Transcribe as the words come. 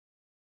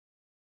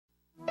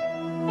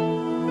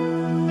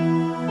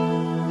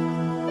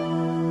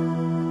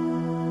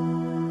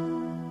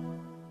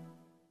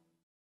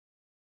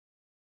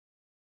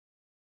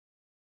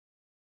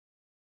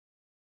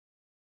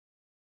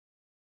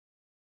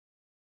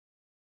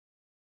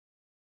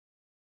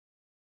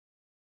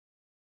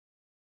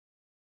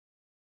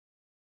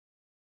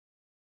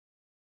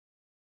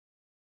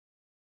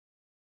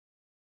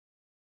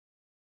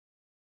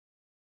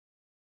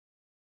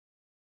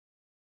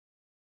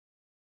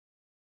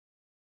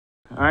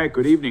All right,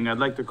 good evening. I'd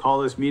like to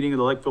call this meeting of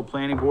the Lakeville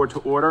Planning Board to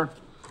order.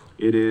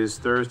 It is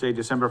Thursday,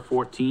 December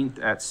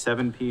 14th at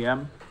 7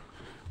 p.m.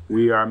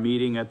 We are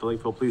meeting at the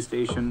Lakeville Police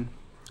Station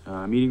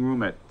meeting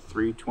room at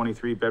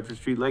 323 Bedford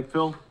Street,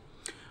 Lakeville.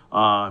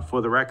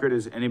 For the record,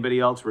 is anybody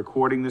else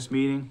recording this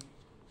meeting?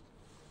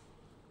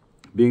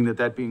 Being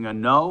a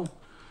no,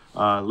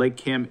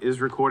 LakeCAM is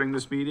recording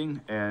this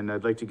meeting, and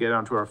I'd like to get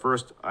on to our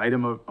first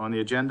item on the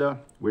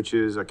agenda, which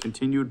is a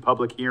continued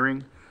public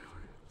hearing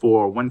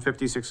for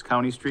 156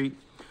 County Street.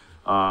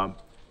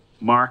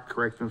 Mark,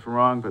 correct me if I'm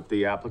wrong, but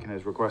the applicant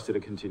has requested a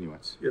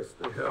continuance. Yes,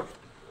 they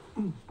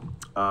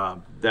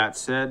have. That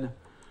said,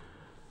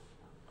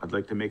 I'd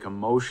like to make a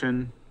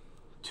motion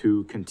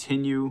to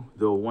continue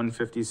the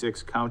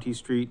 156 County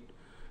Street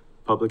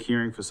public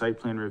hearing for site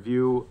plan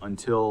review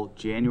until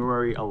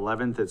January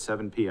 11th at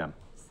 7 p.m.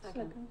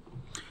 Second.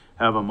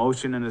 Have a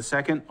motion and a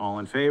second. All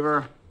in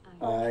favor?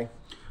 Aye.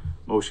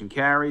 Motion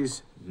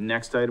carries.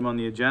 Next item on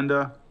the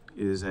agenda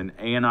is an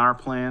A&R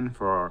plan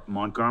for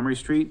Montgomery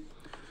Street,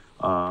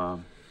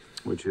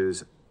 which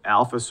is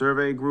Alpha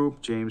Survey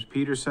Group, James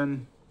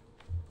Peterson.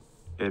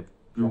 I'd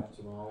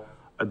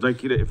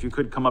like you to, if you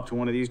could come up to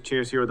one of these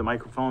chairs here with the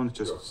microphones,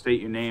 just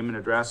state your name and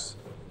address.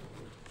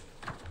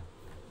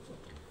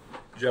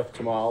 Jeff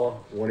Tamala,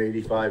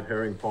 185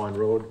 Herring Pond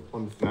Road,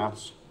 Plymouth,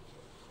 Mass.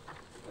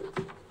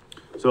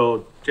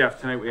 So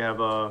Jeff, tonight we have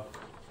a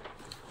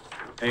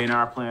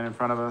A&R plan in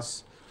front of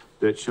us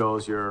that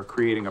shows you're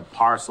creating a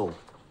parcel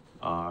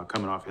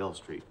coming off Hill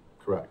Street.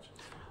 Correct.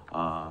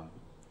 I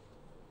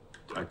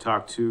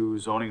talked to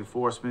zoning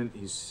enforcement.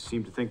 He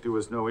seemed to think there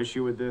was no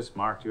issue with this.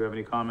 Mark, do you have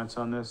any comments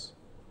on this?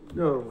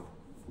 No,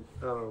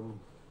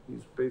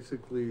 he's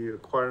basically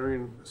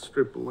acquiring a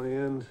strip of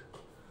land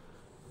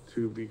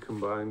to be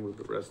combined with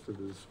the rest of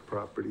his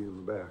property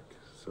in the back.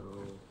 So,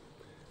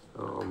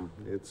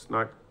 it's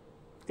not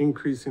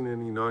increasing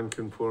any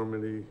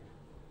nonconformity.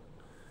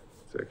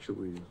 It's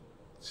actually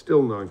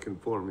still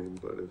non-conforming,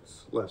 but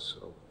it's less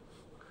so.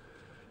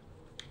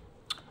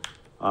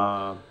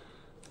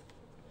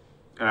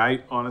 And I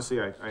honestly,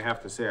 I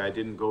have to say, I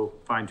didn't go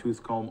fine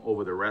tooth comb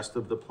over the rest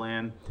of the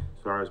plan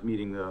as far as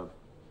meeting the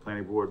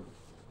planning board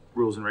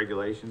rules and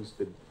regulations.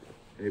 Did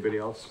anybody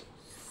else?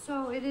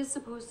 So it is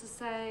supposed to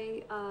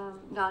say,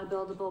 not a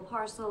buildable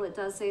parcel. It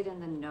does say it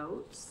in the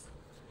notes.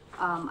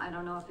 I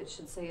don't know if it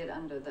should say it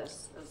under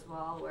this as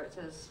well, where it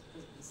says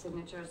the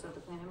signatures of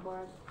the planning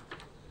board.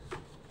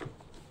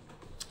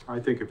 I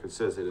think if it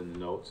says it in the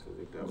notes, I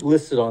think that would...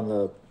 Listed on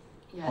the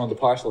Yeah.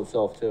 parcel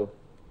itself too.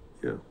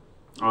 Yeah.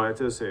 Oh, that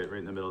does say it right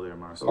in the middle there,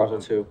 Marcel. Parcel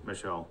 2.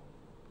 Michelle,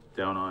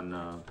 down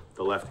on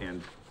the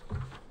left-hand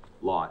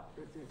lot.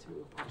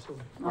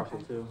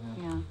 Parcel 2,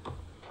 yeah. Yeah.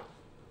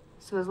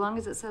 So as long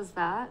as it says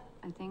that,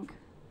 I think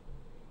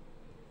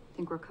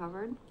we're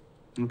covered.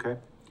 Okay.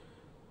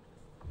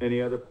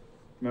 Any other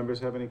members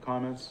have any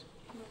comments?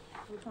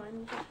 We're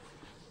fine.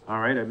 All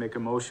right, I make a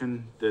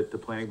motion that the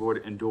planning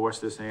board endorse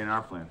this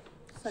A&R plan.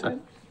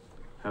 Second.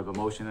 Have a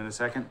motion and a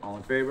second. All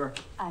in favor?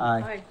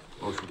 Aye.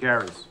 Motion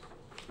carries.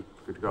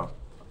 Good to go.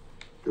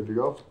 Good to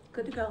go?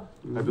 Good to go.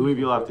 I believe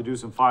you'll have to do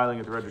some filing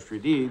at the registry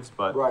of deeds,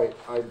 but... Right,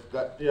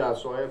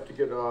 so I have to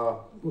get a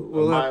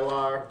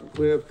Mylar.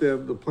 We have to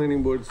have the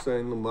planning board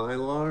sign the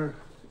Mylar.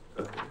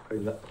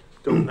 I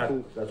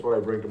don't, That's what I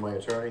bring to my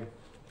attorney.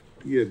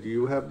 yeah, do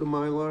you have the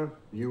Mylar?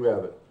 You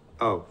have it.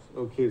 Oh,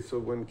 okay, so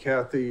when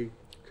Kathy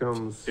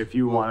comes, if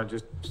you want to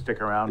just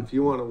stick around, if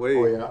you want to wait.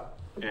 Oh, yeah?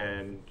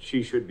 and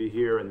she should be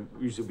here, and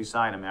usually we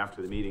sign them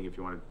after the meeting if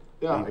you want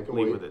to Yeah, I can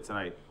leave wait. with it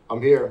tonight.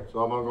 I'm here,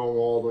 so I'm gonna go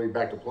all the way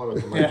back to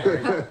Plymouth.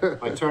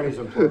 My attorney's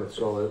in Plymouth,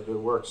 so it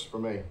works for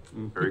me.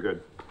 Very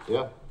good.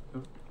 Yeah,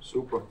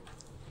 super.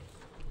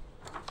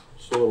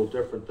 It's a little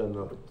different than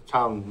the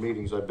town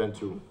meetings I've been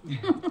to.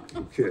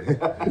 Okay.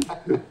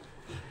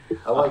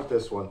 I like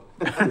this one.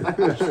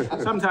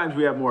 Sometimes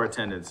we have more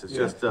attendance. It's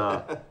just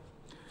not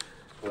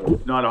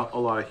a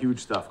lot of huge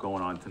stuff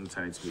going on in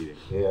tonight's meeting.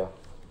 Yeah.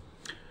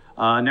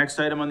 Next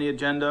item on the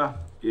agenda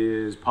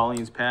is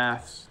Pauline's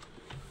path,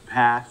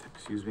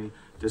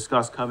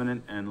 discuss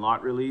covenant and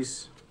lot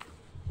release.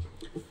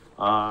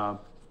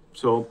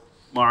 So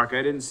Mark,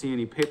 I didn't see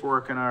any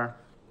paperwork in our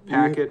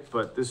packet,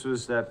 but this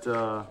was that,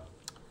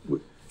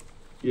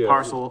 Yeah.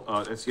 parcel,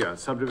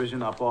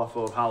 subdivision up off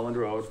of Howland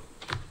Road.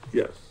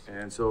 Yes.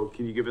 And so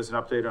can you give us an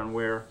update on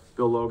where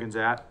Bill Logan's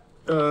at?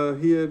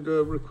 He had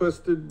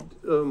requested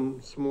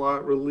some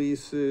lot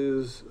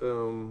releases,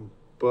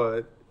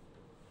 but,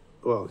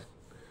 well,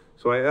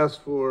 so I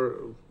asked for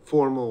a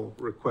formal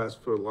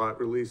request for lot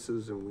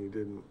releases and we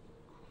didn't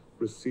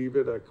receive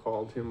it. I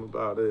called him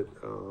about it.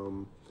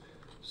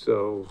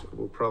 So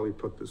we'll probably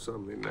put this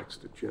on the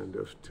next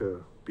agenda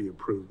to be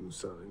approved and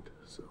signed,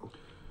 so.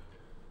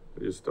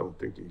 I just don't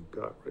think he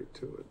got right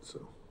to it,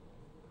 so.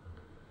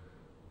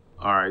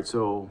 All right,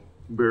 so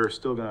we're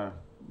still gonna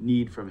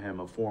need from him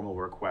a formal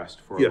request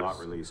for a Yes. lot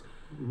release.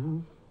 Mm-hmm.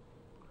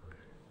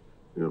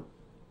 Yep.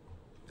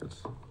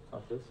 That's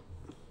not this.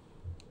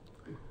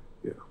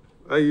 Yeah,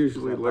 I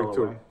usually Is that like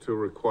Delaware? to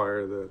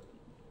require that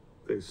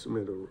they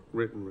submit a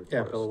written request.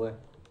 Yeah, Delaware.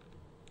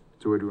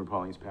 So we're doing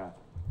Pauline's Path.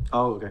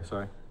 Oh, okay,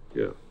 sorry.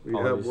 Yeah, we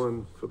have Apologies.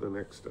 one for the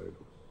next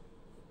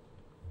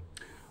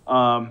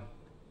item.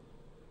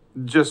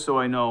 Just so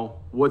I know,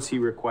 what's he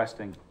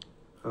requesting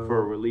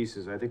for Um,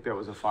 releases? I think that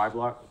was a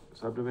 5-lot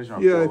subdivision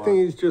or Yeah, I 4-lot? think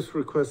he's just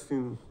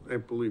requesting, I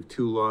believe,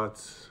 2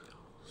 lots.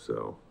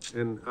 So,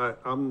 and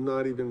I'm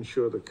not even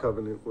sure the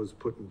covenant was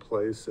put in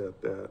place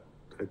at that.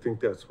 I think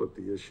that's what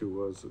the issue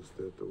was, is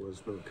that there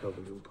was no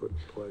covenant put in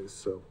place,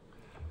 so.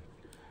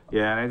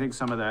 Yeah, and I think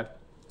some of that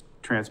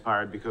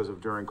transpired because of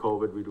during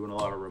COVID, we're doing a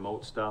lot of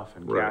remote stuff,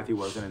 and Right. Kathy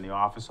wasn't in the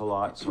office a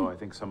lot, so I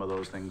think some of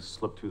those things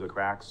slipped through the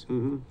cracks.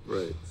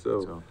 Right,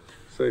 So,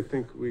 so I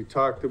think we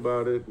talked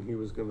about it, and he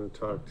was gonna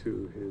talk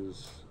to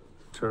his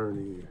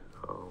attorney.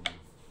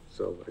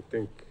 So I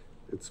think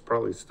it's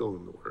probably still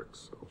in the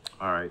works, so.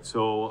 all right,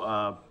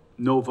 so,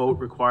 no vote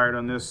required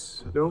on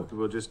this? No.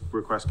 We'll just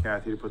request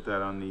Kathy to put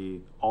that on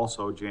the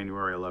also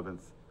January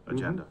 11th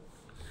agenda.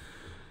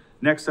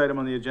 Next item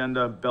on the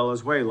agenda,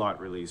 Bella's Way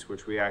lot release,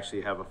 which we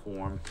actually have a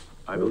form.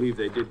 I believe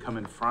they did come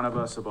in front of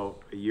us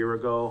about a year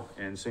ago,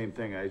 and same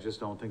thing, I just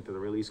don't think that the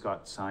release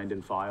got signed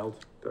and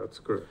filed. That's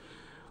correct.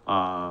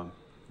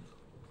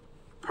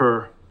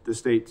 Per the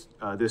state,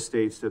 this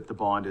states that the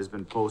bond has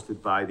been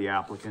posted by the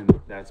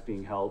applicant. That's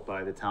being held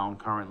by the town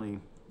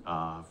currently.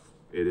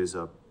 It is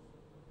a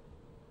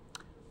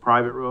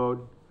private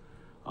road.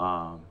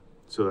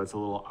 So that's a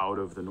little out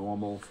of the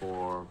normal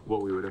for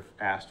what we would have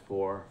asked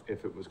for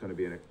if it was gonna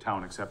be a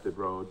town accepted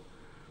road.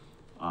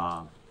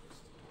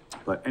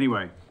 But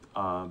anyway,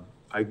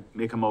 I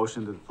make a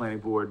motion that the planning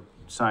board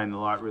sign the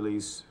lot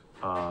release,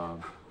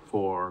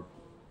 for,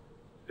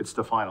 it's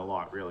the final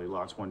lot, really.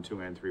 Lots 1, 2,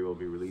 and 3 will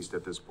be released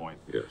at this point.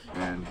 Yes.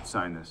 And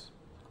sign this.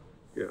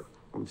 Yeah,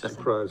 I'm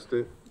surprised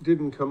it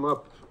didn't come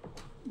up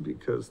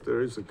because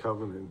there is a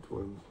covenant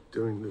when,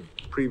 during the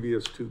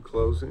previous 2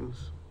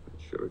 closings.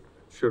 It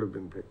should have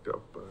been picked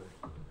up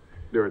by,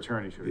 Their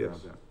attorney should have Yes.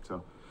 done that,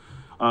 so.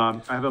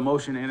 I have a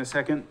motion and a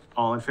second.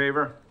 All in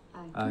favor?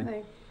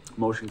 Aye.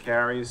 Motion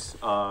carries.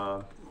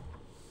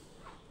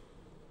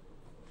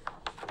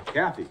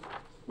 Kathy,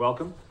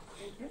 welcome.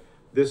 Thank you.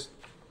 This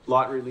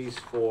lot release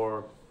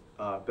for,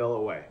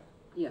 Bella Way.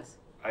 Yes.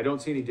 I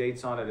don't see any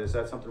dates on it. Is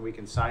that something we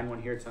can sign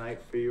one here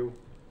tonight for you?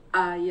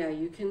 Yeah,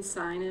 you can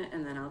sign it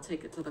and then I'll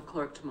take it to the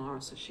clerk tomorrow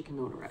so she can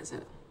notarize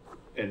it.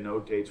 And no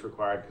dates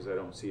required, because I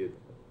don't see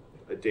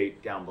a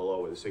date down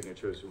below with the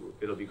signatures.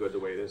 It'll be good the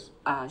way it is.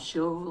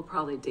 She'll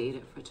probably date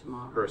it for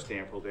tomorrow. Her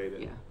stamp will date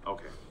it? Yeah.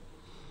 Okay.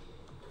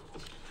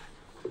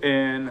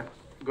 And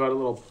got a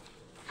little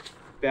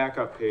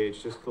backup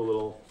page, just a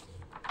little,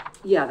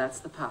 Yeah, that's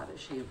the part that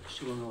she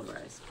will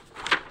notarize.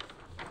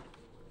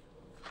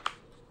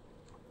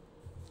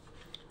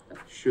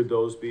 should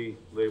those be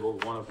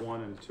labeled 1 of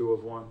 1 and 2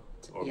 of 1?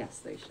 Or- Yes,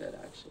 they should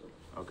actually.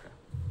 Okay.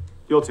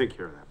 You'll take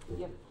care of that.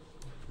 Yep.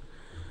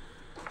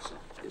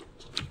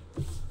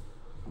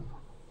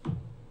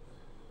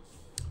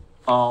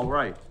 All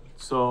right,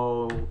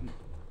 so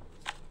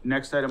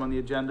next item on the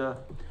agenda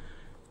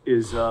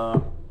is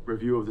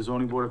review of the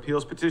zoning board of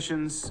appeals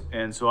petitions.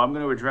 And so I'm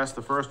going to address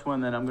the first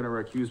one, then I'm going to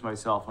recuse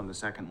myself on the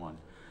second one.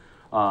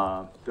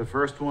 The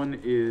first one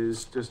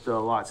is just a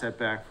lot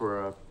setback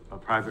for a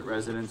private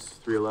residence,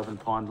 311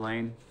 Pond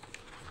Lane.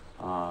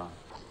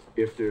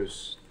 If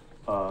there's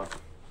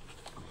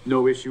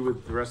no issue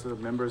with the rest of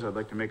the members, I'd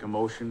like to make a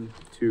motion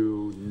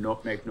to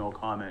make no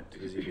comment to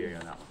the ZBA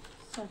on that one.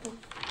 Second.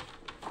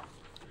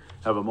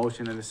 Have a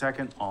motion and a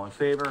second, all in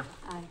favor?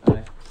 Aye.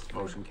 Aye.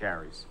 Motion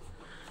carries.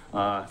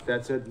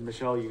 That said,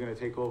 Michelle, you're gonna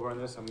take over on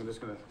this. I'm just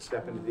gonna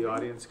step into the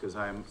audience because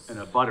I'm in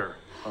a butter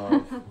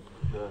of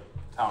the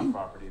town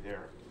property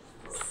there.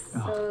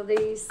 So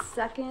the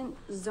second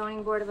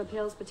zoning board of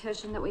appeals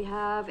petition that we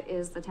have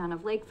is the town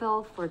of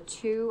Lakeville for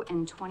 2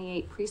 and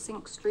 28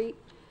 Precinct Street.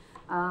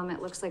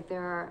 It looks like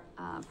they're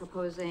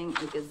proposing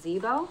a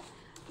gazebo,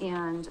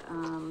 and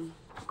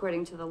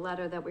according to the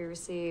letter that we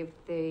received,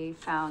 they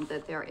found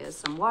that there is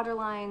some water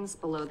lines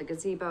below the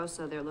gazebo,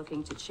 so they're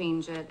looking to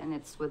change it, and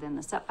it's within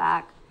the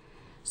setback.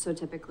 So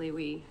typically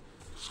we,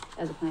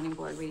 as a planning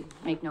board, we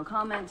make no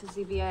comment to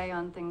ZBA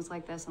on things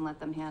like this and let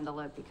them handle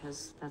it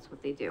because that's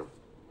what they do.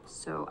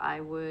 So I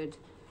would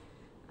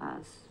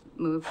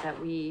move that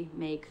we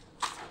make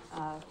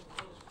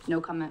no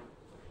comment,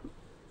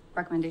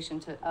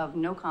 recommendation of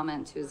no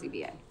comment to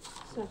ZBA.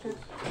 Second.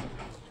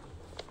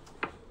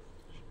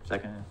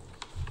 Second.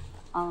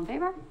 All in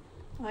favor?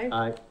 Aye.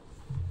 Aye.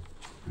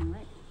 All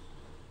right.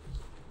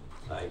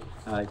 Aye.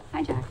 Aye.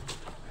 Hi, Jack.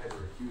 I had to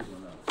recuse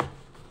on that.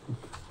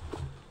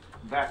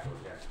 Back,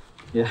 okay.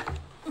 Yeah.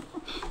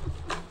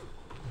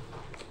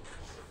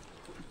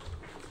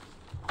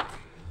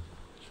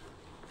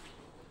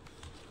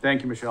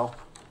 Thank you, Michelle.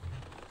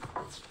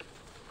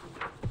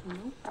 No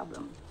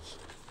problem.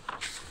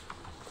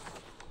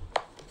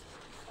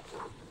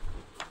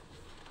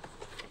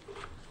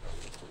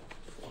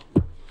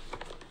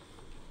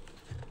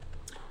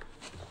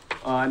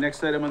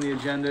 Next item on the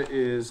agenda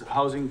is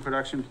housing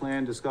production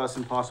plan, discuss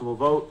and possible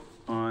vote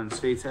on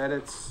state's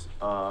edits.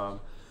 I'm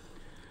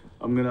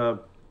gonna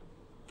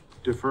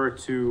defer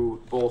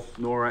to both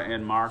Nora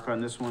and Mark on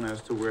this one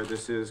as to where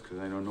this is, because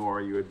I know,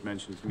 Nora, you had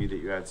mentioned to me that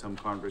you had some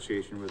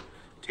conversation with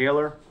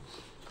Taylor,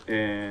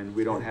 and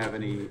we don't have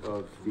any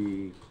of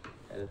the,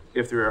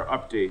 if there are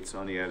updates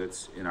on the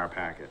edits in our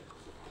packet.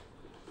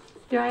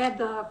 Yeah, I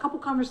had a couple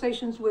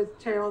conversations with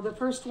Taylor. The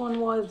first one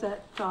was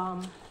that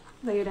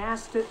they had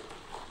asked it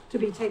to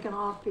be taken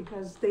off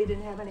because they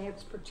didn't have any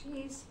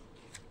expertise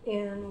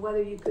in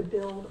whether you could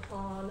build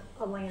on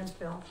a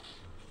landfill.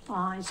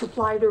 I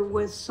supplied her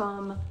with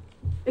some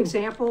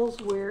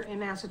examples where in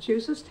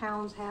Massachusetts,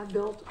 towns have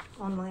built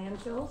on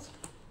landfills,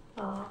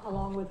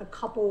 along with a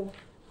couple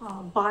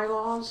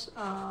bylaws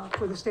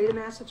for the state of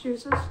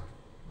Massachusetts.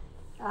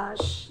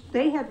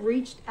 They had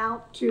reached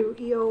out to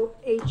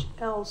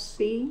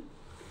EOHLC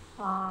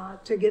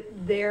to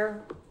get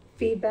their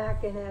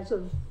feedback, and as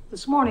of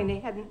this morning, they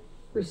hadn't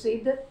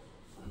received it.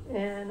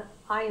 And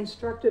I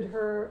instructed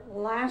her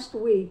last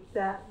week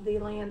that the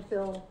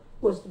landfill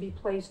was to be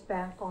placed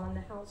back on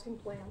the housing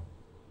plan.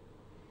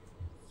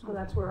 So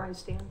that's where I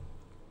stand.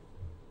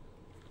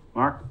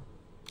 Mark?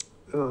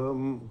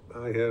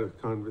 I had a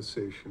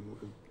conversation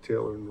with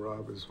Taylor and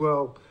Rob as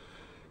well,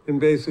 and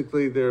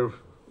basically they're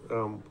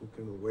gonna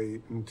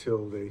wait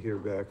until they hear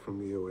back from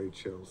the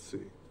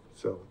OHLC.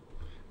 So,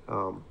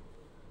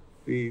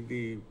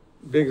 the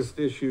biggest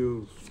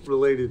issue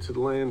related to the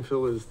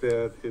landfill is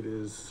that it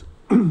is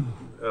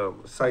a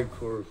site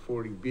for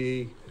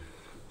 40B,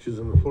 which is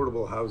an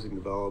affordable housing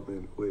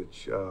development,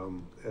 which,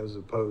 as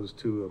opposed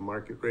to a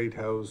market rate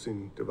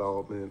housing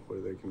development where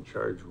they can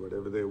charge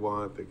whatever they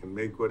want, they can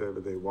make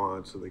whatever they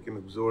want, so they can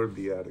absorb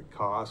the added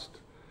cost.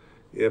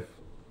 If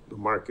the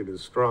market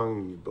is strong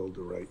and you build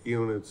the right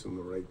units in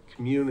the right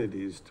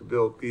communities to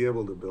be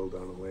able to build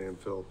on a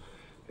landfill.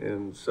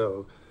 And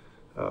so,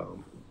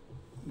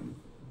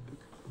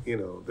 you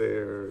know,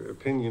 their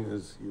opinion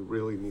is you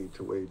really need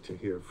to wait to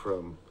hear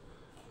from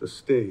the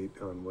state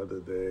on whether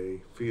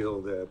they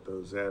feel that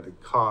those added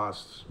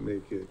costs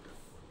make it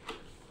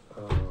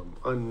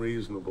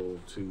unreasonable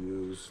to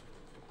use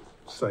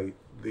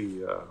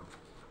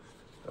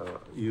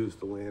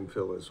the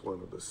landfill as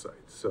one of the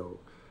sites. So,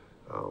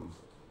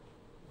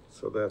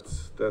 so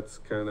that's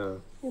kind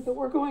of. Yeah, but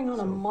we're going on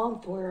a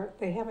month where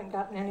they haven't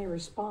gotten any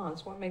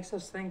response. What makes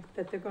us think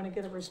that they're going to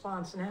get a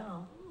response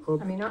now?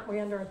 I mean, aren't we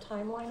under a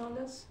timeline on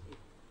this?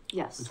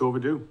 Yes, It's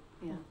overdue.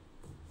 yeah.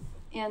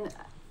 And,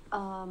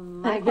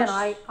 And my again,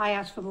 question, I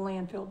asked for the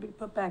landfill to be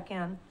put back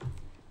in.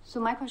 so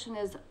my question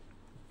is,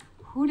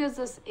 who does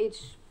this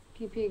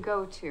HPP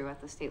go to at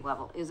the state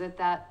level? Is it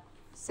that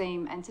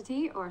same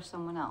entity or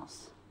someone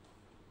else?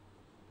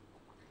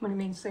 What do you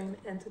mean, same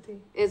entity?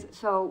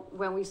 So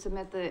when we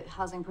submit the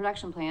housing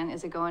production plan,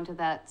 is it going to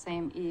that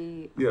same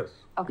Yes.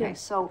 Okay,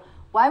 Yes. so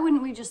why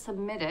wouldn't we just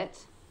submit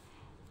it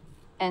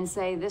and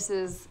say, this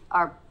is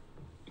our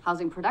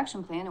housing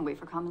production plan and wait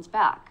for comments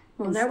back?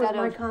 Well, that was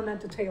Instead my of- comment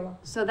to Taylor.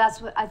 So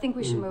that's what, I think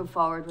we should move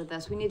forward with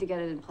this. We need to get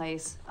it in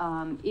place,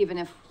 even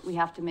if we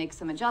have to make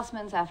some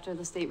adjustments after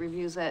the state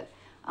reviews it.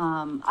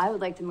 I would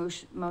like to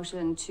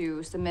motion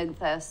to submit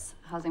this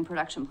housing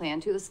production plan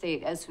to the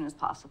state as soon as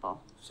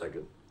possible,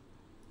 Second.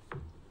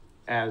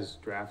 As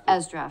drafted.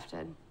 as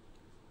drafted.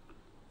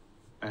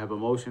 I have a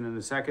motion and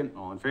a second.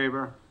 All in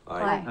favor?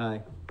 Aye.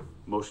 Aye.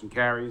 Motion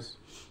carries.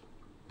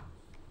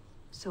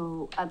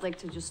 So I'd like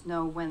to just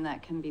know when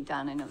that can be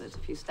done. I know there's a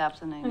few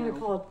steps and I I'm gonna know,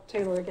 call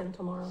Taylor again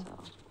tomorrow.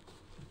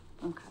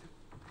 so, okay.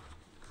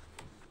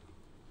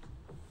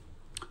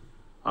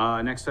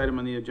 Next item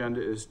on the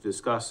agenda is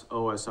discuss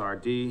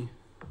OSRD.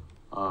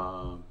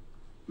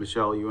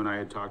 Michelle, you and I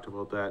had talked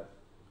about that,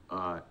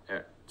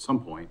 at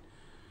some point.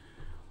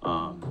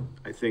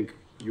 I think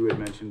you had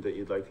mentioned that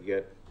you'd like to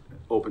get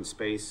open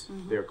space,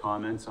 their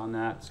comments on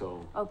that,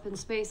 so. Open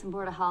Space and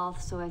Board of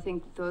Health, so I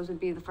think those would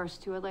be the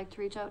first two I'd like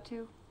to reach out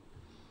to.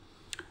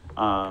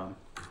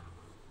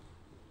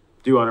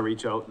 Do you want to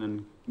reach out and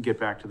then get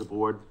back to the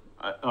board?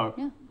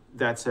 Yeah.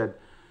 That said,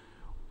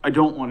 I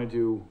don't want to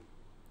do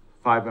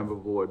 5-member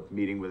board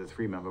meeting with a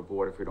 3-member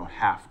board if we don't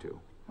have to.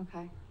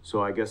 Okay,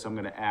 So I guess I'm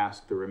gonna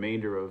ask the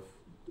remainder of,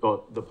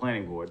 the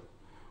planning board,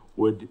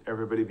 would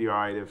everybody be all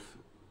right if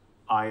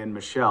I and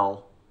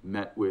Michelle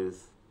met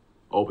with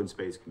Open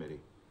Space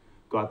Committee?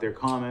 Got their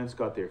comments,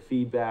 got their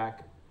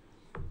feedback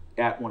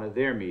at one of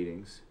their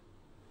meetings,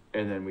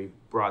 and then we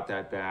brought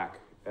that back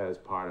as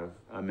part of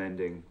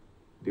amending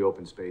the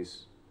open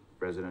space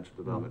residential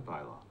development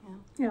bylaw. yeah,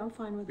 Yeah, I'm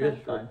fine with Yeah,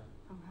 that. fine.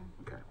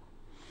 okay. Okay.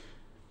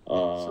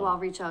 So I'll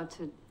reach out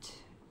to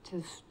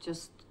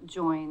just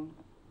join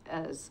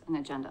as an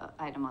agenda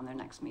item on their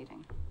next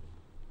meeting.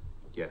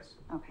 Yes.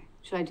 Okay,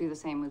 should I do the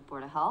same with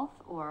Board of Health,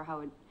 or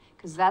how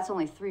because that's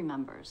only 3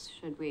 members,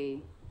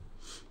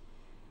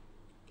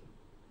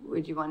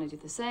 would you want to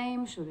do the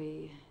same? Should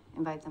we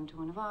invite them to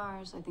one of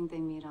ours? I think they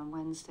meet on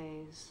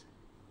Wednesdays.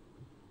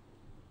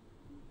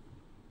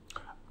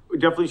 We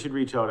definitely should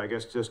reach out, I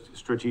guess, just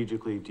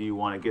strategically, do you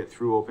want to get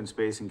through open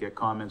space and get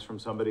comments from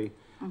somebody?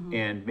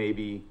 And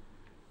maybe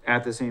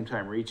at the same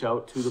time, reach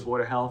out to the Board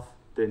of Health,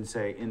 then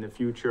say in the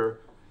future,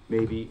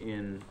 maybe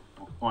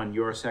on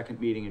your second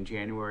meeting in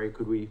January,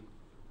 could we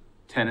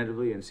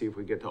tentatively and see if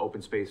we get to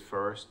open space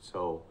first,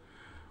 so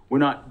we're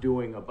not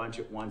doing a bunch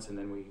at once and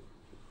then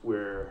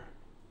we're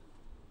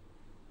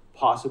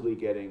possibly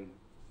getting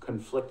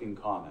conflicting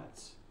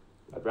comments.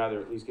 I'd rather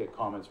at least get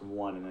comments from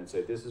one and then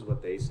say, this is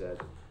what they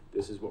said,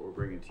 this is what we're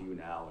bringing to you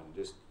now, and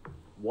just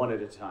one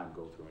at a time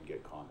go through and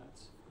get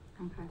comments.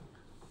 Okay.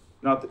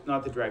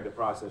 Not to drag the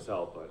process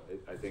out, but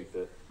I think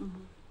that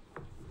Mm-hmm.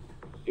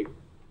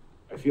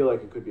 I feel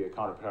like it could be a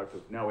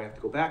counterproductive. Now we have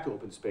to go back to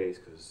open space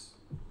because.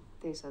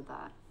 They said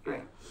that, Yeah.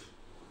 right.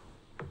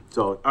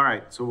 So, all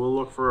right, so we'll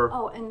look for.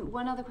 Oh, and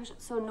one other question.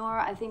 So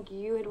Nora, I think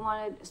you had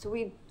wanted,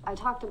 I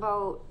talked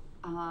about,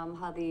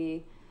 how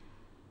the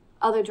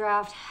other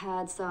draft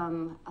had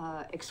some,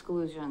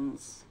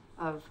 exclusions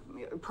of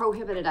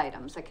prohibited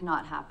items that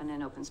cannot happen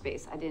in open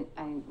space. I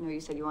know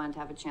you said you wanted to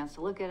have a chance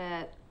to look at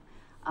it.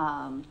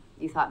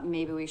 You thought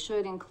maybe we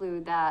should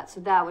include that. So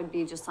that would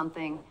be just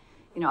something,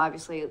 you know,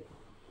 obviously,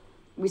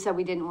 we said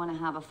we didn't want to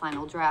have a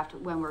final draft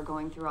when we're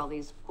going through all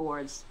these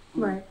boards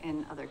Right.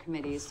 and other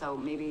committees, so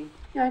maybe,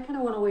 Yeah, I kind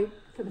of want to wait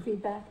for the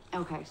feedback,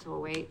 okay, so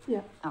we'll wait,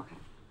 yeah, okay.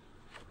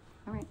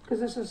 All right, because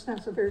there's a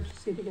sense of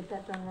urgency to get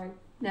that done right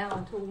now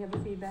until we have the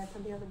feedback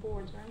from the other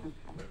boards, right?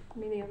 okay. I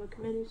mean, the other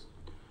committees.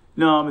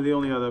 No, I mean, the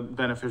only other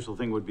beneficial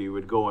thing would be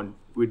we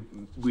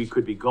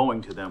could be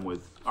going to them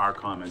with our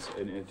comments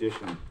in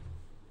addition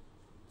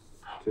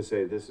to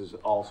say this is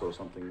also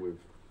something we've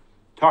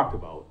talked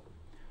about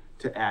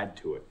to add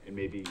to it, and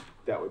maybe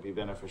that would be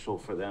beneficial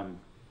for them.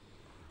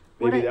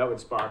 Maybe that would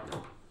spark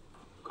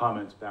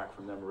comments back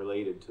from them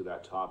related to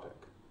that topic.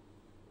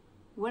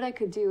 What I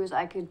could do is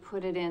I could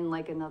put it in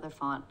like another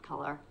font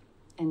color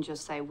and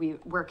just say,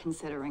 we're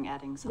considering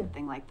adding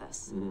something like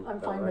this.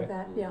 I'm fine with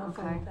that, yeah, I'm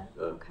fine with that.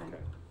 Okay.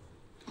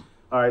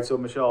 All right, so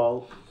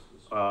Michelle,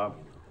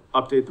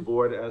 update the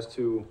board as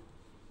to,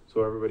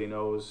 so everybody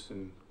knows,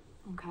 and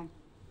Okay.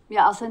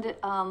 Yeah, I'll send it,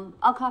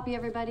 I'll copy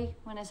everybody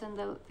when I send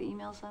the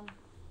emails then.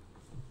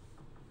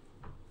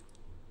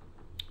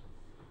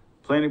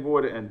 planning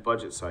board and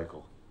budget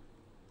cycle.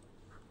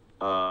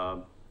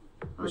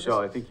 Michelle,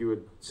 I think you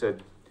had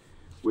said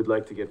we'd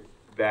like to get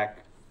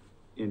back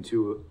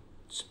into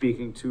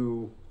speaking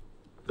to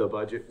the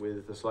budget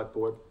with the select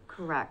board.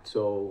 Correct.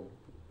 So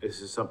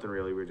this is something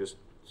really we're just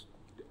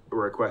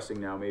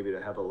requesting now, maybe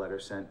to have a letter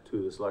sent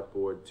to the select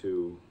board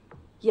to.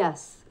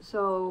 Yes,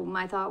 so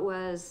my thought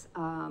was,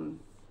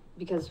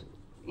 because,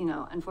 you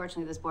know,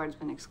 unfortunately this board's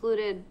been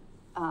excluded,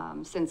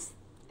 since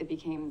it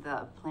became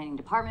the planning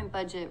department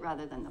budget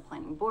rather than the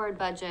planning board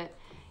budget.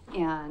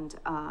 And,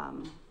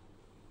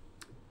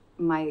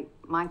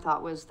 my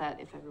thought was that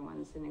if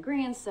everyone's in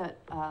agreement that,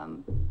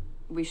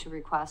 we should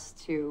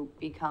request to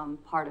become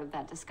part of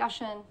that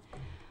discussion.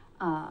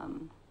 I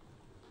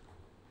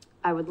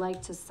would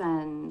like to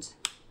send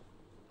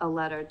a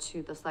letter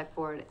to the select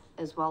board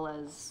as well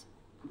as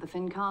the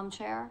FinCom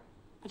chair,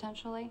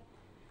 potentially.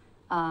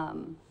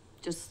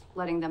 Just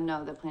letting them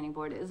know that planning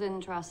board is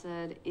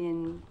interested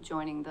in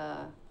joining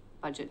the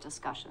budget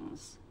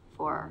discussions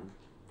for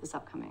this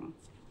upcoming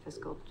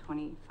fiscal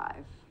 25. I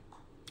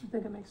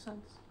think it makes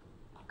sense.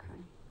 Okay.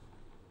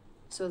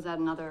 So is that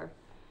another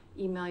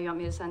email you want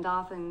me to send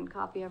off and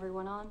copy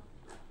everyone on?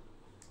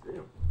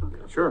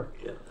 Sure.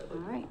 All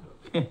right.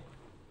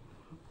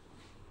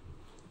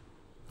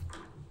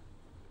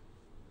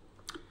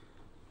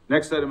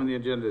 Next item on the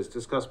agenda is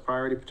discuss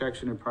priority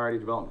protection and priority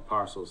development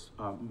parcels.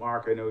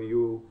 Mark, I know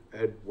you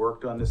had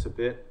worked on this a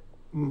bit,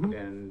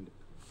 and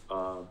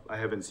I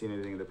haven't seen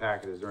anything in the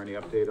packet. Is there any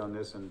update on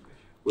this and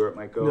where it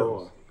might go?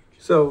 No.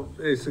 So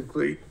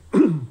basically,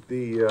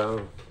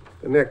 the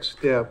next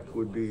step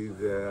would be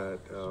that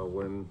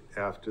when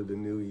after the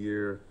new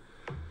year,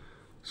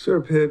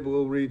 Serped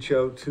will reach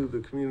out to the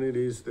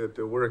communities that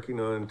they're working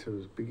on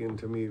to begin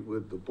to meet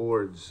with the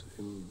boards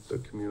in the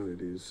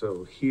communities.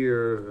 So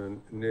here,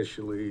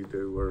 initially,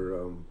 they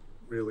were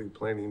really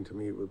planning to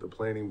meet with the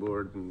planning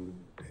board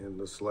and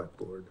the select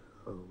board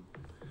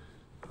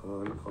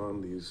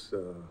on these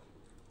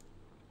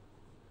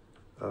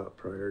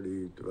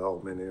priority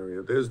development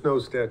area. There's no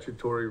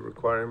statutory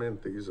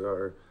requirement.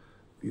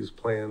 These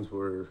plans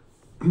were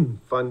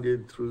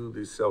funded through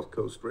the South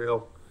Coast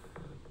Rail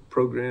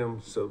program,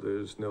 so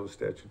there's no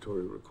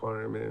statutory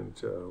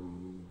requirement.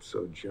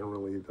 So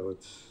generally, though,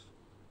 it's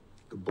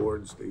the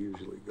boards they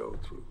usually go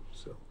through,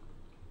 so.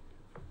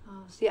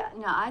 So yeah,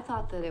 no, I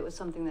thought that it was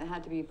something that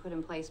had to be put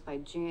in place by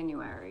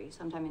January,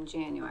 sometime in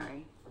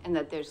January, and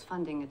that there's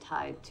funding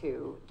tied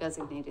to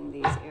designating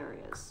these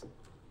areas.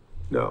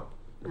 No,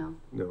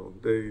 No?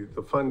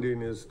 the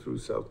funding is through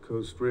South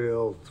Coast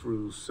Rail,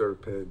 through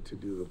Serped to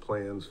do the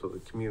plans for the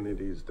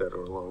communities that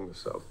are along the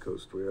South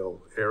Coast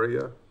Rail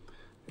area.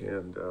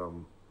 And,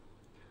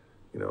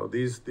 you know,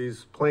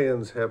 these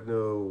plans have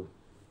no,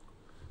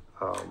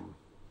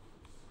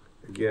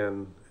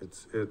 again,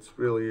 it's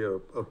really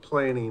a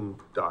planning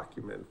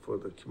document for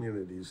the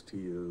communities to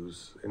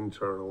use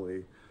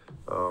internally.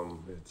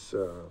 It's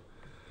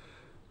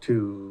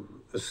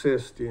to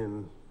assist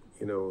in,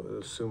 you know,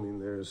 assuming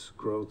there's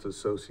growth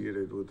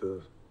associated with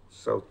the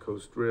South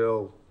Coast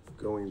Rail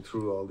going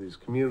through all these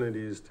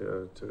communities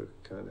to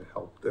kind of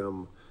help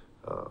them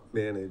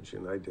manage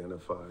and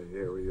identify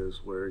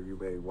areas where you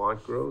may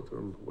want growth or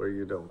where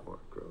you don't want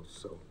growth,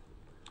 so.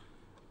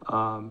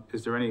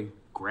 Is there any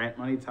grant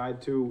money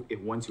tied to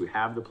it once you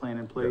have the plan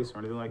in place or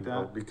anything like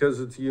No, that? because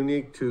it's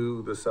unique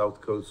to the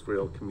South Coast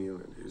Rail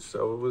communities,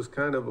 so it was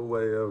kind of a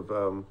way of,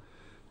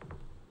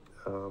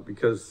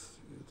 because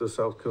the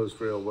South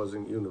Coast Rail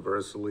wasn't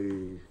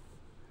universally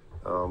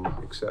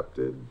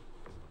accepted,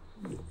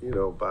 you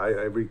know, by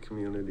every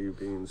community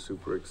being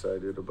super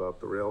excited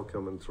about the rail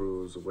coming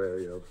through as a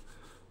way of,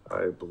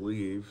 I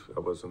believe, I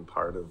wasn't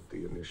part of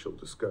the initial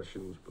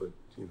discussions, but,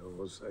 you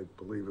know, I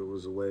believe it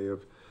was a way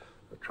of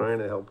trying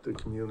to help the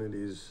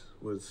communities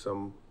with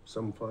some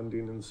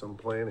funding and some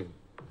planning.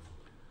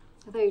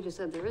 I thought you just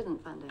said there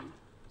isn't funding.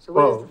 So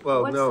Well, what's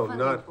well, the no,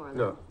 funding not, for then?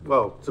 no,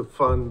 well, to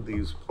fund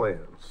these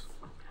plans.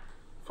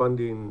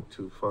 Funding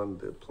to fund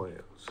the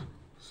plans,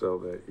 so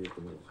that you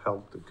can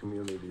help the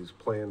communities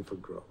plan for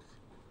growth.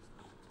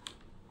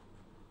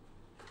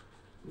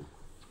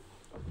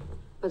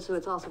 But so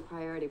it's also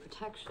priority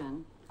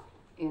protection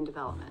and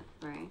development,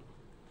 right?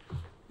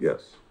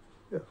 Yes,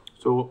 yeah.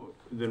 So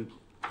then,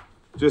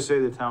 just say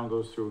the town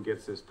goes through and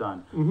gets this done.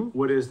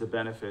 What is the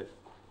benefit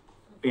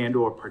and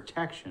or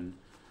protection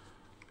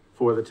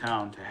for the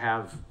town to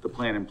have the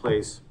plan in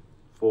place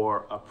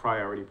for a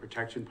priority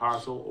protection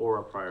parcel or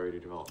a priority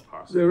development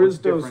parcel? There What's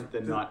is no, different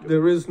than not doing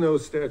there is no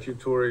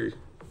statutory,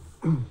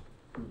 you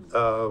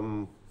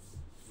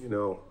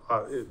know,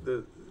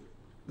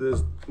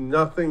 there's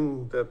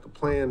nothing that the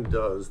plan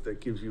does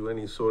that gives you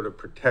any sort of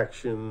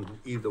protection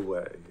either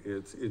way.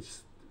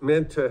 It's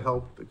meant to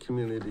help the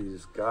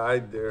communities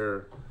guide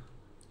their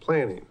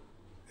planning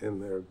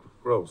and their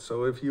growth.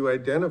 So if you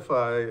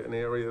identify an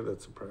area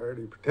that's a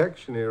priority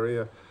protection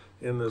area,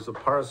 and there's a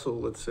parcel,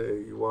 let's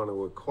say you want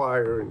to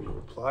acquire, and you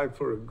apply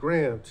for a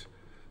grant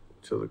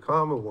to the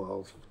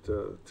Commonwealth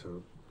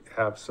to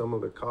have some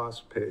of the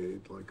costs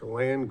paid, like a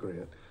land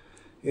grant.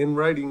 In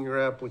writing your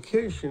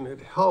application, it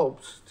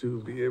helps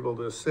to be able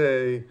to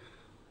say,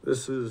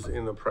 this is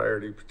in a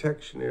priority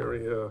protection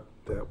area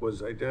that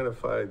was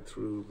identified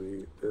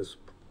through this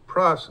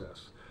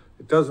process.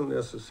 It doesn't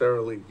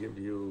necessarily give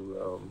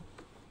you,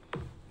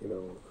 you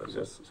know,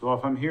 So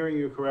if I'm hearing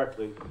you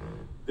correctly,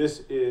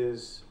 this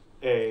is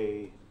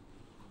a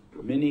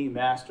mini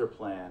master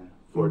plan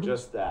for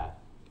just that.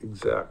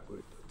 exactly,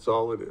 that's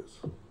all it is.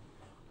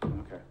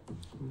 Okay.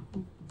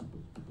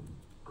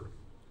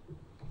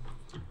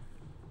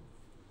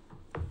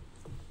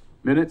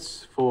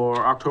 Minutes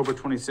for October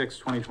 26,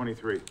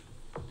 2023.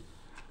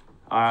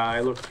 I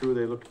looked through,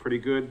 they looked pretty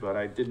good, but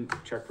I didn't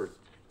check for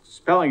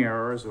spelling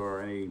errors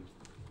or anything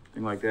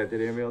like that.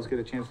 Did anybody else get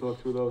a chance to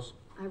look through those?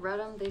 I read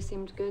them, they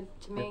seemed good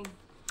to me.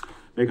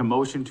 Make a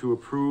motion to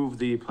approve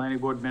the planning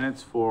board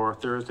minutes for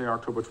Thursday,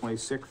 October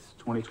 26th,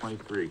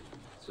 2023.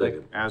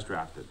 Second. As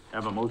drafted.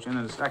 Have a motion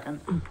and a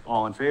second.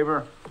 All in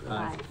favor?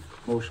 Aye.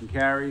 Motion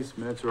carries,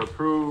 minutes are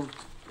approved.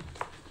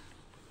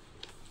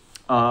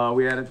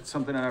 We added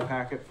something in our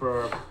packet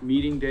for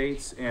meeting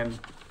dates and,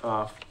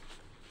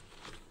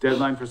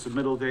 deadline for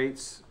submittal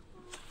dates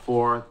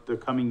for the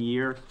coming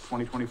year,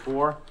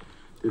 2024.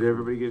 Did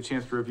everybody get a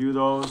chance to review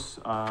those?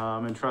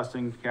 And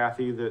trusting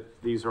Kathy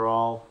that these are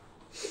all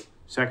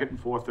second and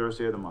fourth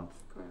Thursday of the month.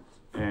 Correct.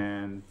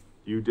 And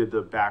you did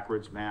the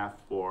backwards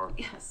math for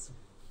Yes.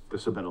 the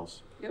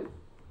submittals. Yep.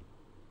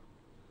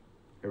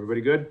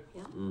 Everybody good?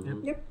 Yeah.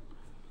 Yep.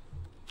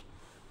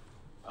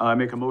 I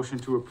make a motion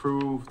to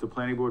approve the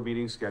planning board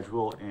meeting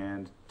schedule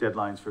and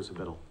deadlines for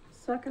submittal.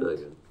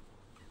 Second.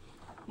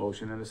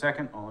 Motion and a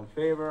second, all in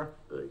favor?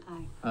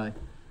 Aye. Aye.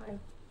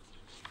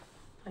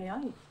 Aye,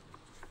 aye.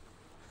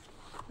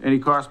 Any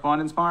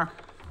correspondence, Mark?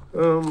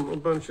 A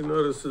bunch of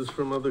notices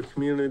from other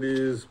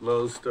communities.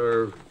 Most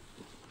are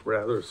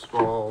rather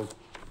small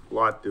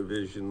lot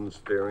divisions,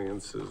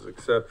 variances,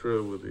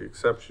 etc., with the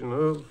exception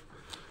of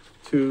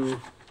two,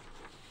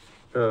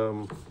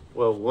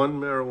 one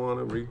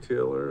marijuana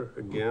retailer,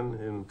 again,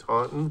 in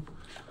Taunton,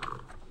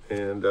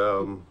 and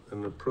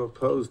the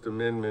proposed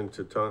amendment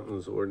to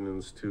Taunton's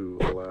ordinance to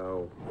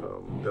allow,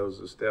 those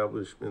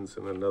establishments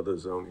in another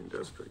zoning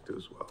district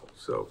as well.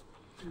 So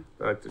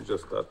I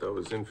just thought that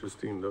was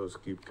interesting. Those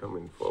keep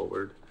coming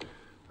forward.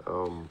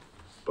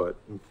 But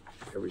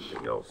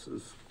everything else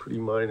is pretty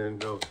minor.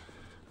 No,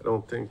 I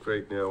don't think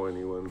right now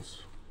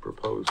anyone's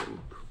proposing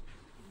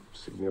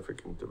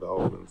significant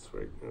developments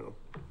right now.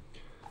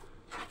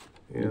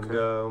 And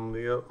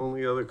the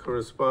only other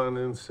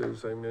correspondence,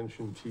 as I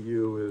mentioned to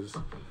you, is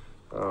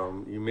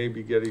you may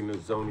be getting a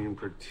zoning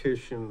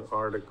petition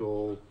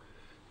article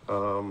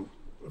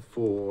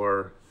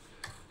for,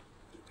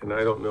 and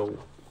I don't know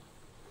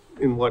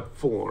in what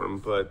form,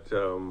 but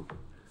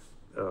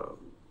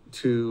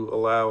to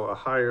allow a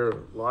higher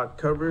lot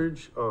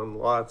coverage on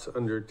lots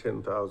under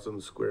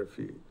 10,000 square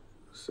feet.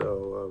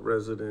 So a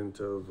resident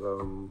of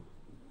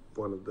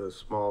one of the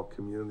small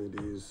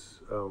communities,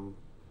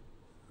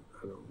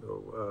 I don't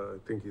know,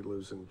 I think he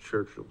lives in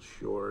Churchill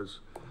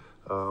Shores,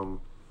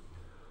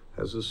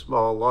 has a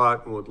small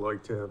lot and would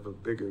like to have a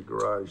bigger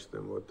garage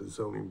than what the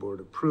zoning board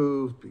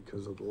approved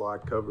because of the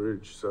lot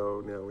coverage.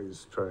 So now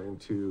he's trying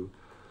to,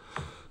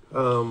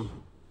 Change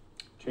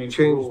the Change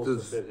rules to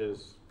this- fit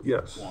his,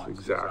 yes, wants,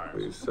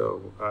 exactly. desires.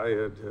 So I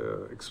had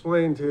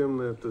explained to him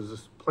that the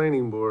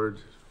planning board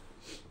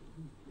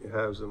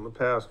has in the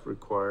past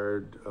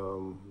required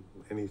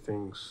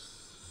anything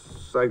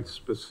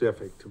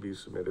site-specific to be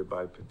submitted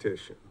by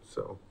petition,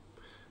 so.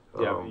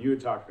 yeah, you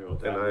had talked to me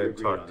about that. And I We had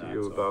agreed talked on to that,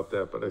 you so. about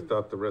that, but I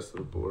thought the rest of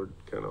the board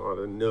kind of ought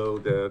to know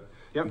that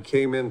Yep. he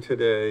came in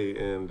today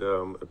and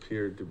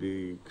appeared to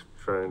be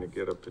trying to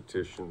get a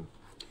petition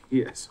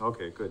Yes,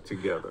 okay, good.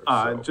 together.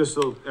 so. Just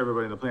so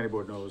everybody in the planning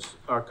board knows,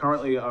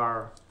 currently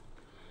our,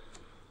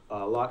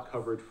 lot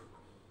coverage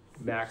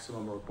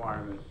maximum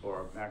requirement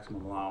or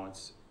maximum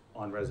allowance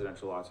on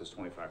residential lots is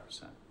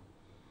 25%.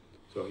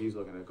 So he's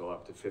looking to go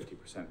up to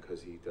 50%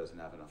 because he doesn't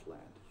have enough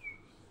land.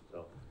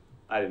 So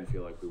I didn't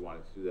feel like we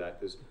wanted to do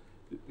that because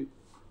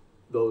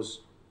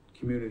those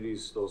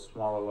communities, those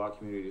smaller lot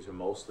communities are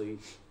mostly,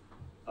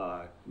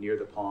 near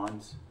the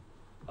ponds.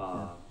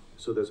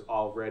 So there's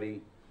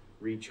already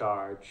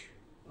recharge,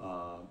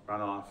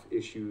 runoff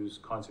issues.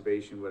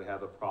 Conservation would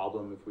have a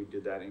problem if we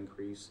did that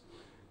increase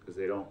because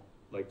they don't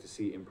like to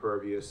see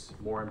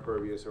more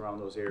impervious around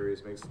those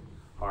areas. Makes it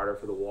harder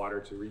for the water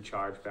to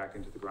recharge back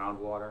into the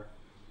groundwater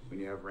when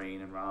you have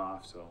rain and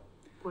runoff. So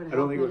Board of I don't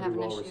Health think it might would be have an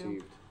well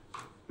issue.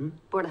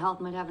 received. Board of Health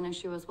might have an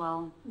issue as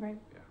well. Right.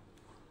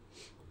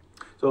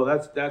 So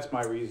that's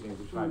my reasoning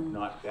behind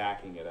not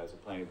backing it as a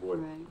planning board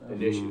Right.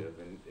 initiative.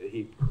 And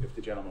if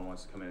the gentleman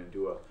wants to come in and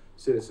do a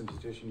citizen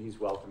petition, he's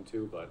welcome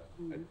to, but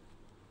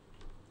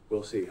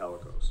we'll see how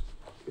it goes.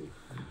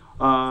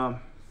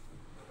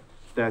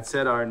 That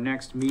said, our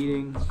next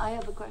meeting, I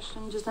have a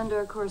question, just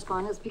under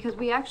correspondence, because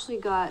we actually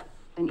got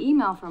an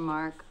email from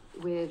Mark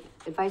with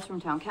advice from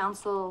town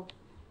council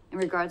in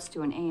regards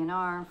to an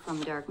A&R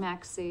from Derek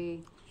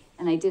Maxey,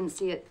 and I didn't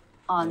see it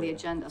on the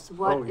agenda. So Oh,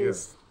 what yeah.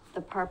 is the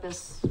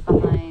purpose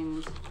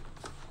behind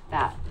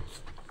that?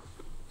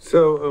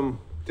 So,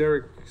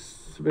 Derek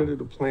submitted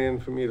a plan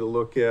for me to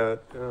look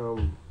at,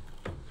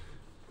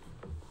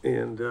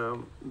 and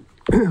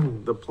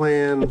the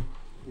plan,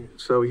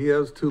 so he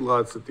has two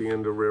lots at the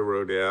end of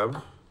Railroad Ave,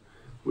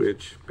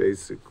 which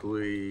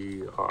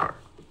basically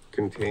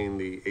contain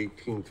the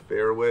 18th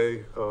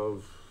fairway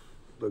of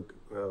the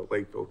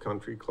Lakeville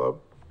Country Club.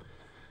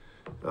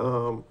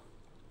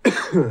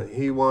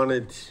 He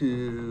wanted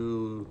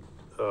to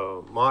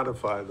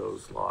modify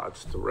those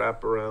lots to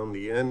wrap around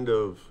the end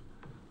of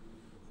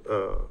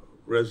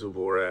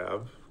Reservoir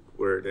Ave,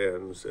 where it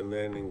ends, and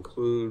then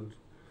include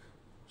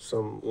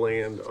some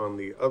land on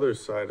the other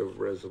side of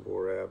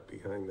Reservoir Ave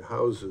behind the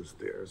houses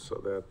there, so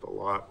that the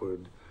lot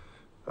would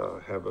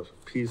have a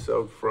piece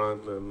out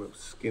front and a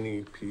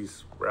skinny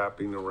piece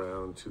wrapping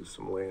around to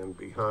some land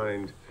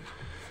behind.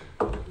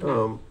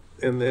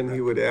 And then he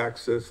would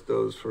access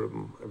those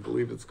from, I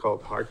believe it's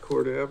called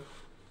Harcourt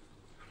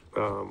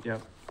Ave. yeah,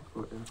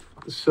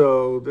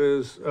 So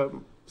there's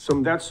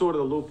some. that's sort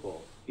of the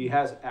loophole. He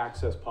has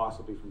access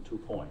possibly from 2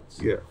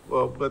 points. Yeah,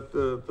 well, but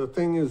the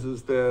thing is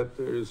that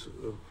there's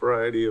a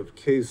variety of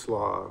case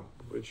law,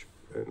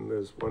 and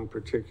there's one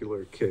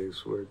particular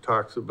case where it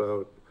talks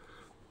about,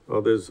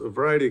 well, there's a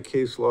variety of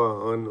case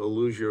law on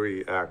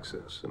illusory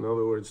access. In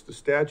other words, the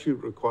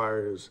statute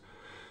requires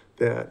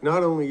that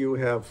not only you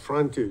have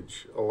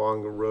frontage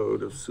along a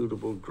road of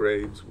suitable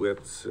grades,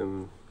 widths,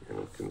 and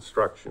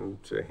construction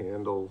to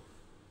handle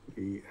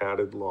the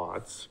added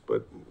lots,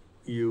 but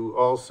you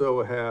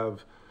also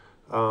have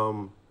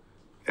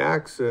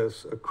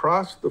access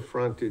across the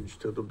frontage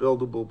to the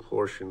buildable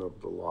portion of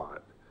the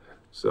lot.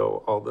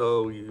 So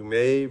although you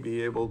may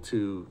be able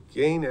to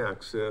gain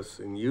access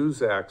and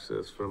use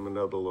access from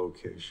another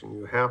location,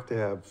 you have to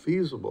have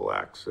feasible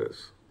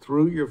access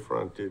through your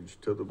frontage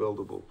to the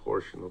buildable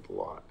portion of the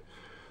lot.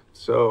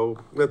 So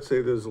let's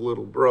say there's a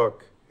little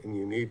brook and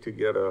you need to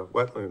get a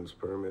wetlands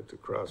permit to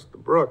cross the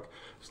brook.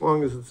 As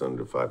long as it's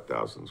under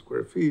 5,000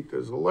 square feet,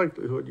 there's a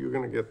likelihood you're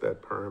going to get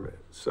that permit.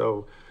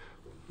 So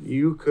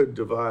you could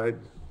divide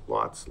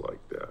lots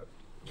like that.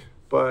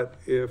 But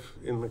if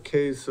in the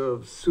case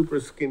of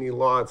super skinny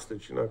lots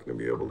that you're not going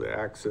to be able to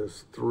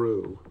access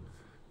through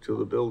to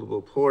the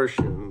buildable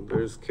portion,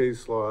 there's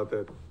case law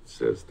that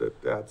says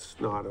that that's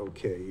not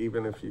okay,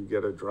 even if you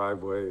get a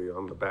driveway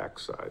on the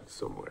backside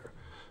somewhere.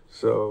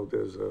 So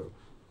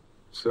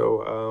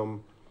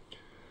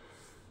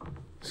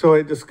so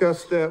I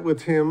discussed that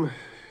with him.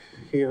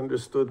 He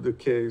understood the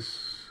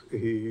case.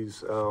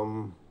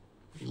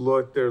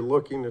 They're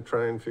looking to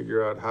try and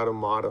figure out how to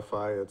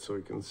modify it so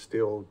we can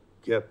still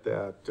get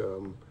that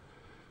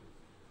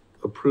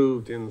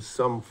approved in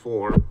some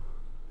form.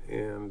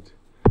 And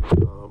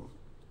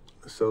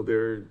so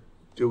they're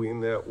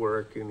doing that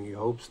work, and he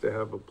hopes to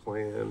have a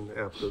plan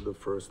after the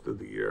first of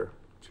the year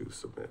to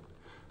submit.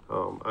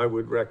 I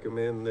would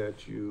recommend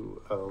that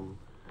you,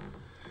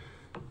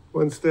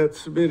 once that's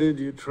submitted,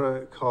 you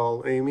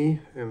call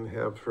Amy and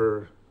have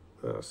her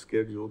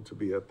scheduled to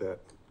be at that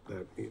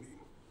meeting.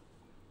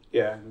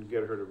 Yeah, and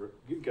get her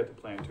to, get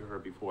the plan to her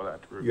before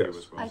that to review Yes.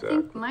 as well. I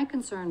Exactly. think my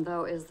concern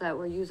though is that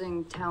we're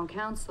using town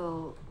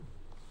council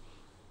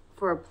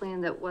for a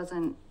plan that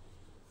wasn't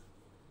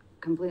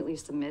completely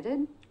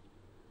submitted.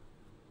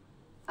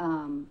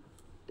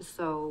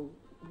 So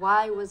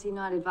why was he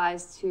not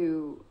advised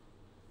to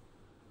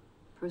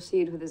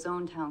proceed with his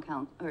own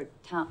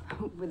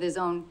with his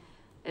own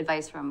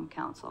advice from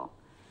council,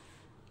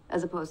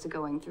 as opposed to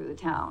going through the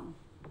town?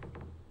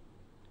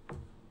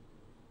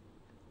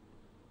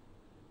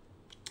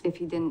 If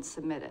he didn't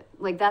submit it,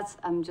 like that's,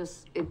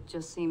 it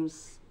just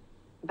seems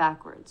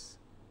backwards.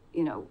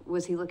 You know,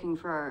 was he looking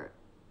for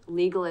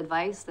legal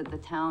advice that the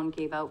town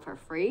gave out for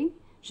free?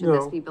 Should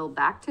this No. be billed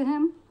back to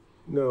him?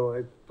 No,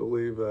 I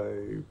believe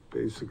I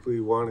basically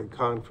wanted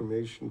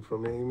confirmation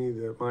from Amy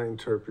that my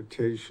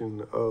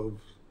interpretation of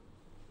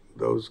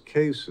those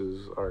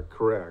cases are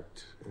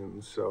correct.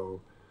 And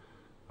so,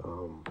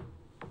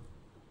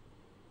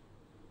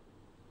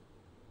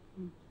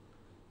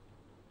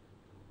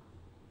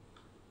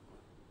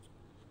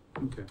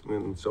 Okay.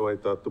 and so I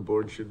thought the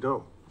board should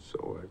know.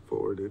 So I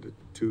forwarded it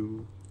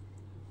to,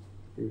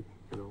 you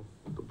know,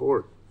 the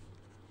board.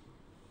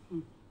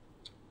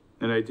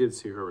 And I did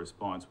see her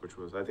response, which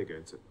was, I think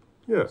it's,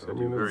 Yeah, I said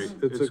mean, very, it's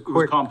it a was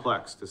quick,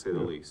 complex to say the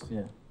Yeah. least.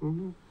 Yeah.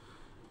 Mhm.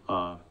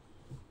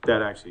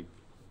 That actually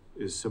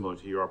is similar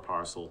to your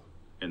parcel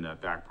in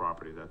that back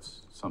property.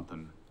 That's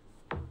something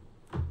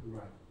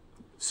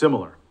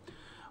similar.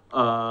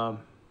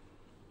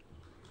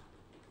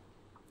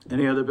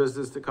 Any other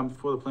business to come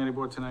before the planning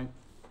board tonight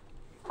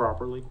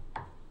properly?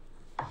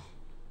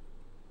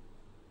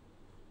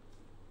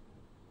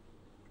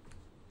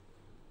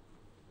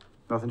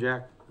 Nothing,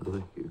 Jack?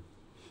 Thank you.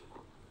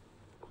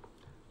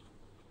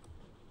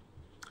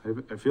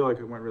 I feel like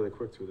it went really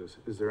quick through this.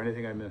 Is there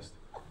anything I missed?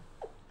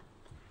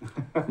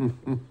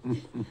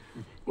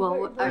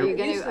 Well, are you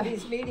Used to gonna,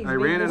 these meetings I being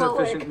ran an this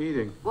quick. efficient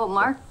meeting. well,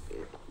 Mark,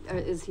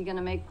 is he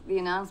gonna make the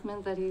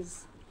announcement that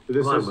he's,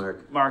 This Come on, is,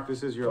 Mark. Mark,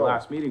 this is your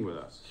last meeting with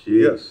us.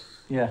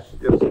 Yes, Yeah.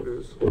 yes, it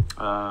is.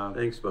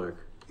 Thanks, Mark.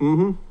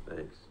 Mm-hmm.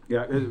 Thanks.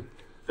 Yeah,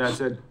 that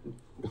said,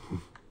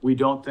 we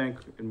don't think,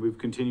 and we've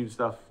continued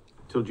stuff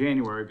till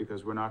January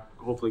because we're not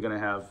hopefully gonna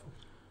have,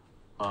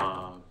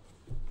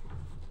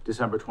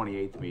 December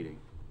 28th meeting.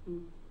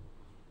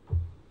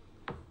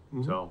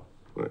 So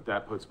Right.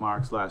 that puts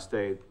Mark's last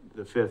day,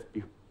 the 5th,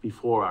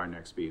 before our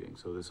next meeting.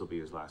 So this will be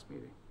his last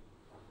meeting.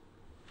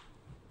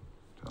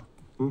 So,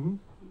 Mm-hmm.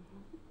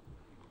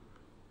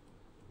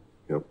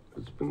 Yep,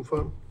 it's been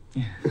fun.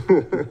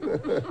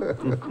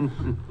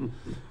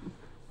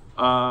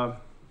 all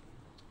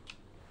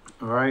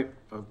right,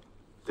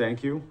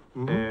 thank you.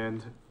 Mhm.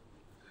 And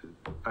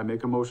I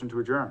make a motion to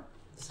adjourn.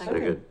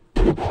 Second.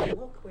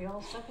 Look, we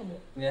all seconded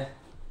it. Yeah.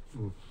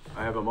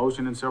 I have a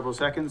motion in several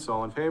seconds.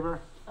 All in favor?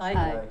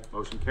 Aye.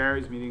 Motion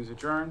carries, meeting's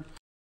adjourned.